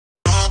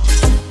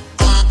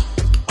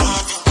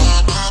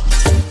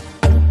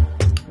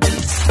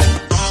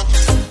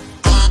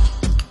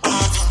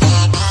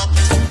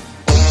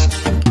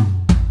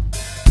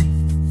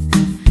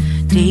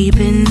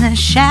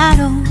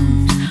shadows,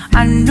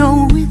 I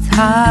know it's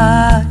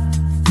hard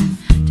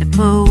to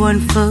put one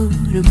foot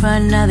in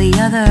front of the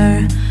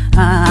other.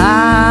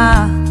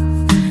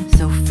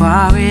 So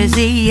far as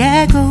the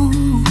echo,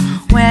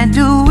 where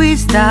do we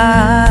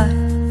start?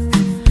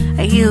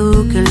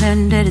 You can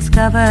learn to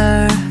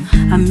discover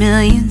a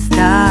million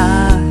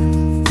stars.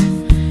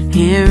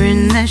 Here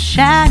in the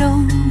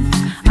shadows,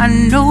 I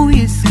know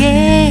you're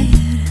scared.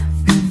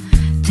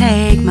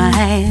 Take my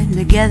hand,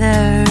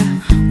 together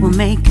we'll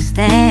make a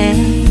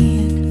stand.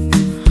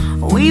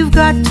 We've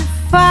got to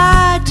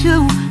fight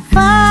to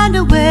find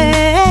a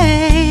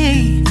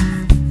way.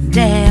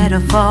 Dare to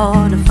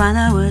fall to find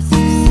out what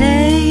to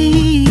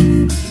say.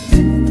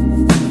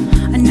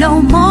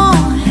 No more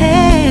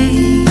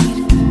hate.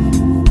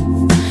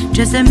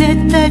 Just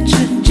admit that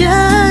you're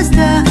just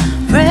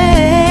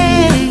afraid.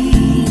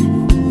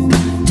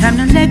 Time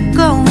to let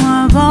go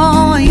of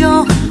all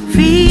your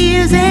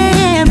fears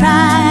and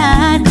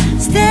pride.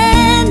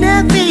 Stand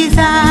up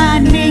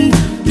beside me,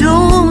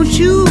 don't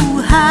you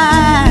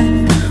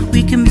hide.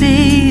 We can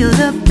build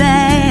a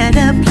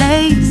better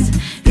place.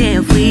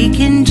 If we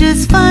can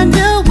just find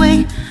a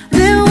way,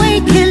 then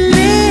we can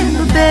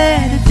live a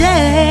better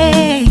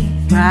day.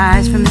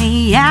 Rise from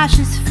the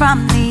ashes,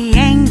 from the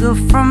anger,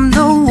 from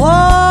the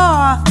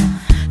war.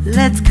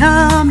 Let's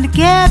come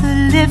together,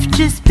 lift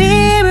your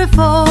spirit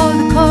for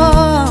the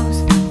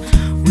cause.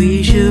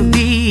 We should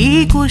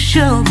be equal,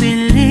 should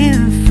be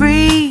living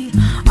free.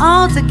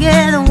 All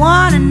together,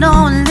 one and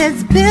all,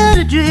 let's build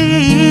a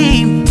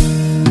dream.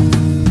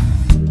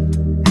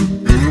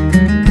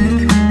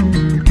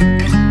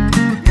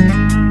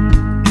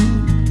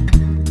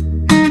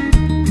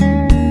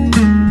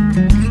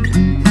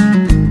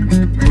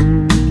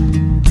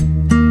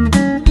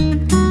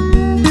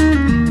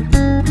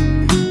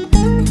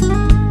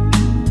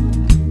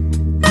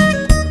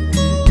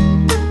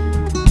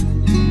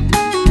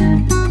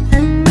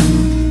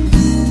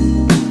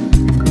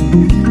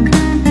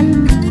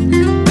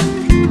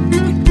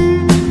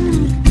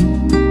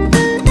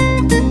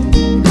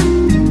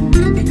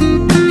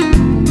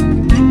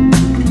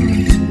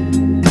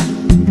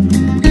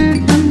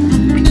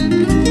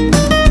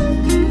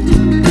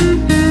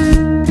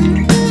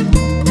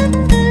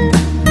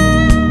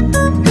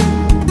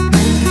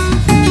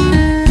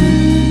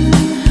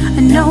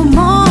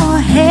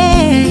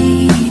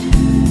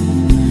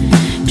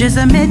 Just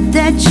admit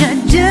that you're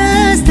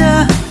just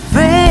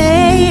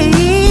afraid.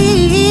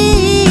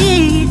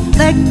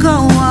 Let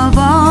go of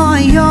all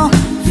your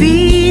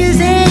fears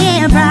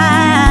and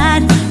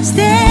pride.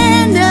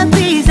 Stand up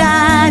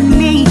beside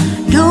me,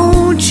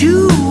 don't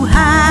you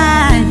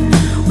hide.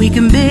 We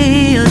can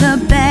build a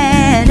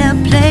better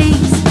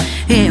place.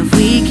 If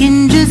we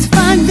can just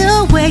find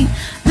a way,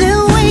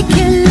 then we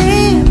can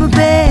live a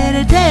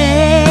better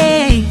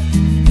day.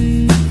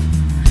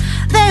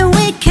 Then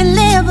we can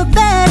live a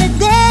better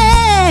day.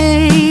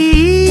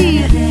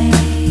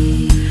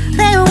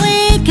 Then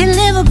we can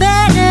live a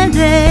better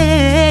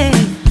day.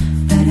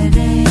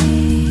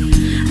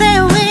 Then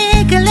we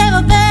can live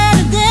a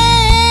better day.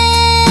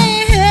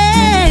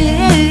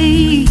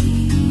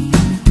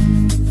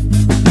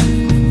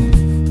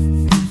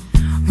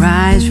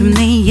 Rise from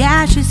the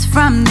ashes,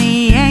 from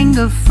the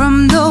anger,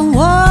 from the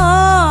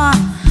war.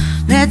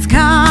 Let's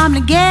come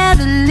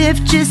together,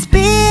 lift your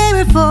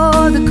spirit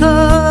for the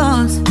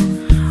cause.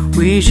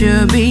 We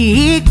should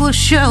be equal,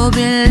 should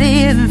be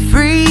living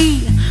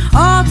free.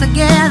 All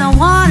together,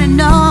 one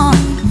and all.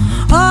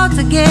 All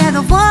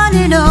together, one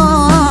and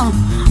all.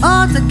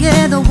 All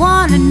together,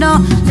 one and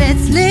all.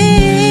 Let's live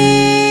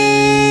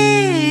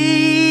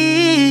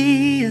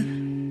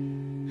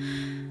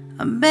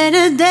a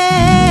better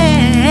day.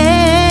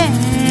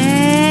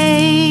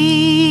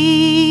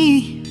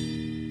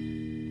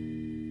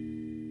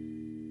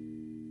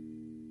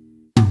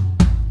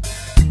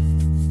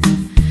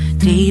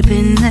 Deep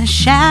in the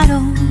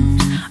shadows,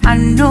 I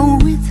know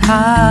it's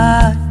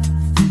hard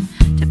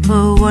to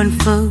put one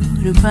foot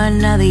in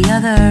front of the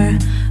other.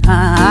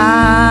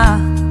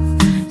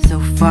 So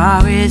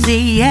far as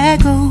the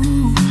echo,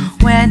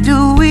 where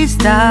do we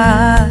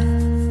start?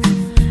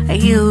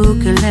 You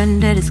can learn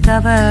to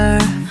discover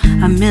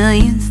a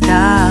million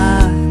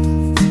stars.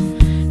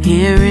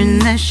 Here in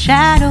the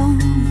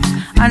shadows,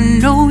 I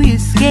know you're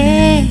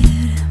scared.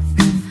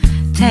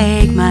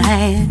 Take my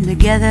hand,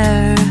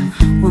 together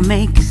we'll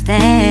make a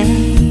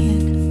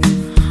stand.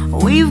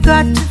 We've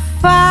got to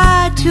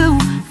fight to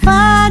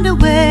find a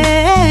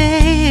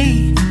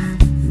way.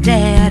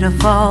 Dare to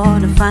fall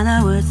to find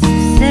out what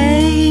to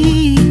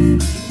say.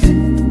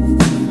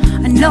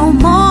 No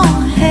more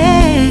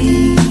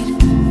hate.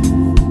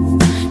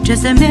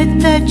 Just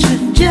admit that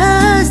you're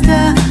just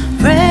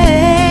afraid.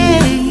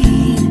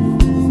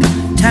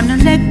 Time to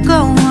let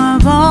go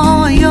of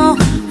all your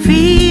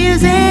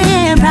fears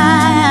and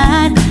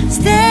pride.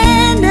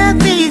 Stand up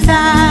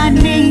beside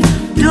me,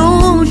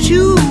 don't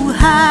you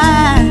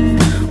hide.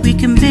 We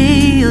can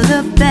build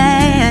a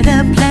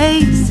better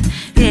place.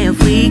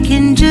 If we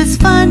can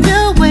just find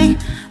a way,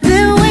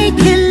 then we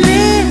can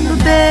live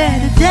a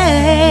better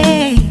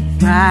day.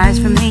 Rise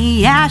from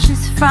the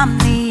ashes, from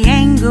the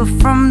anger,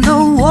 from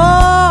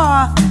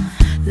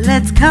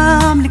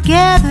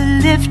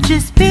lift your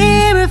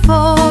spirit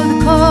for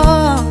the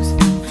cause.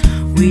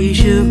 We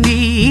should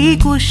be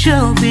equal,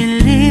 should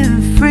be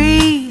living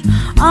free.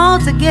 All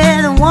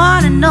together,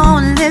 one and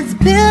all, let's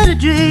build a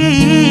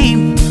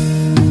dream.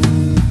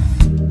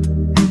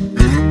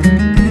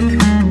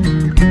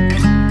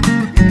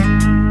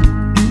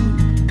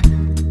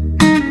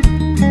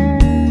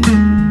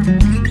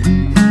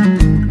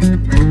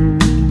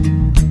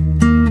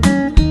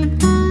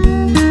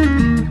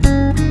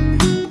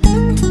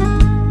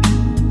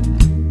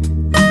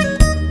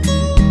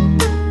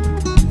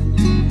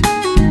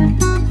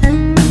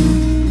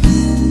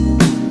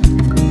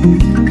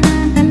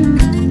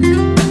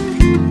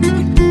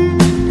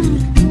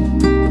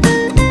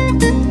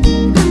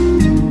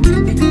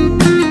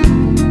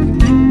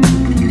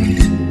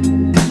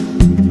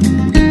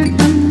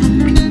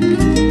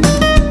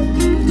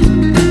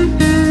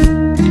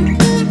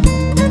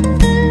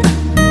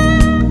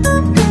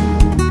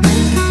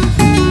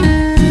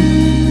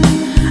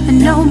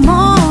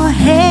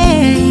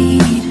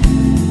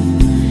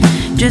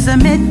 Just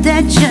admit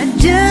that you're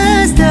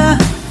just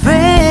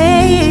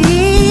afraid.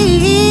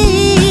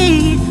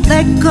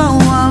 Let go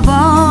of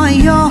all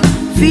your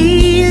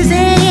fears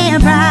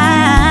and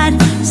pride.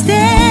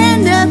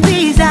 Stand up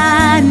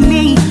beside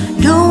me,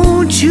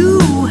 don't you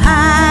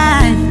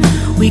hide.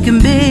 We can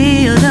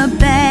build a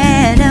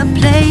better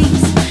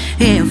place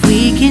if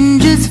we can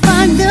just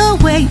find a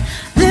way.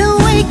 Then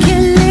we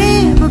can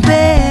live a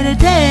better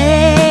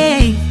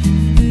day.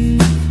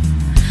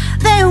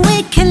 Then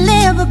we can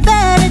live a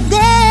better day.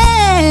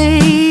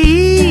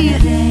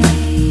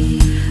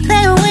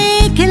 Then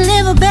we can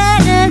live a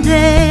better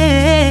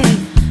day.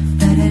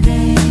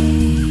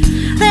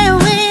 Then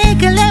we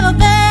can live a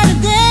better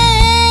day.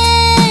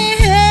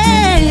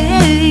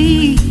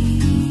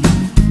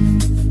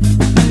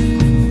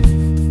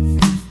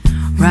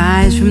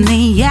 Rise from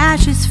the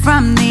ashes,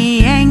 from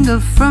the anger,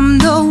 from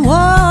the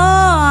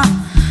war.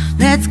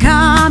 Let's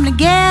come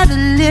together,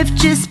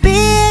 lift your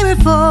spirit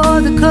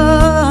for the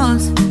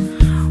cause.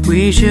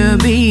 We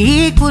should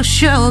be equal,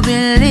 should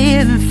be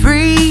living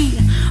free.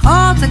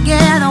 All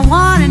together,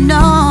 one and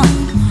all.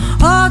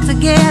 All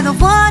together,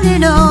 one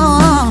and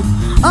all.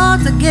 All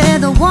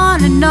together,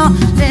 one and all.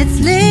 Let's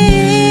live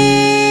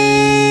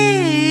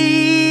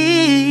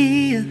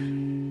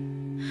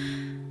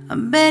a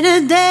better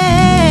day.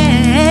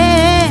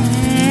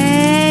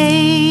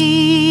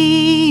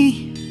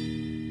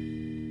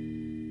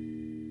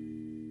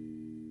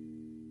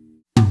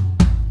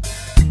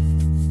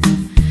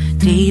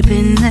 Deep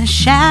in the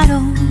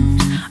shadows,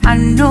 I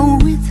know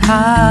it's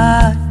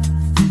hard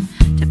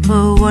to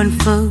put one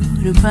foot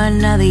in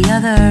front of the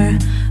other.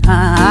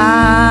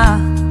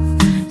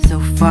 So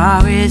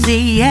far as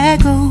the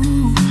echo,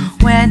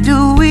 where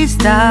do we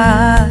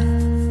start?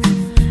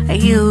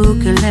 You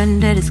can learn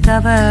to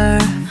discover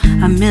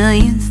a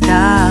million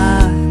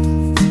stars.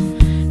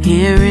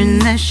 Here in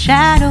the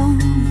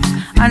shadows,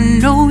 I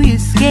know you're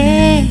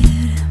scared.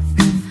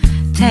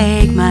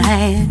 Take my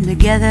hand,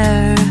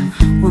 together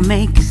we'll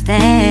make a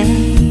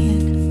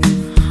stand.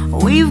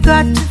 We've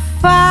got to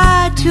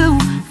fight to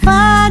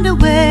find a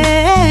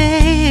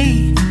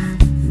way.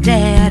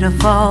 Dare to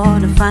fall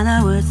to find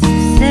out what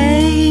to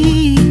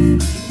say.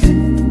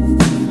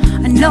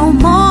 No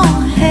more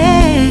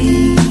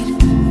hate.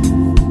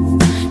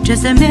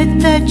 Just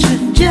admit that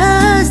you're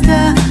just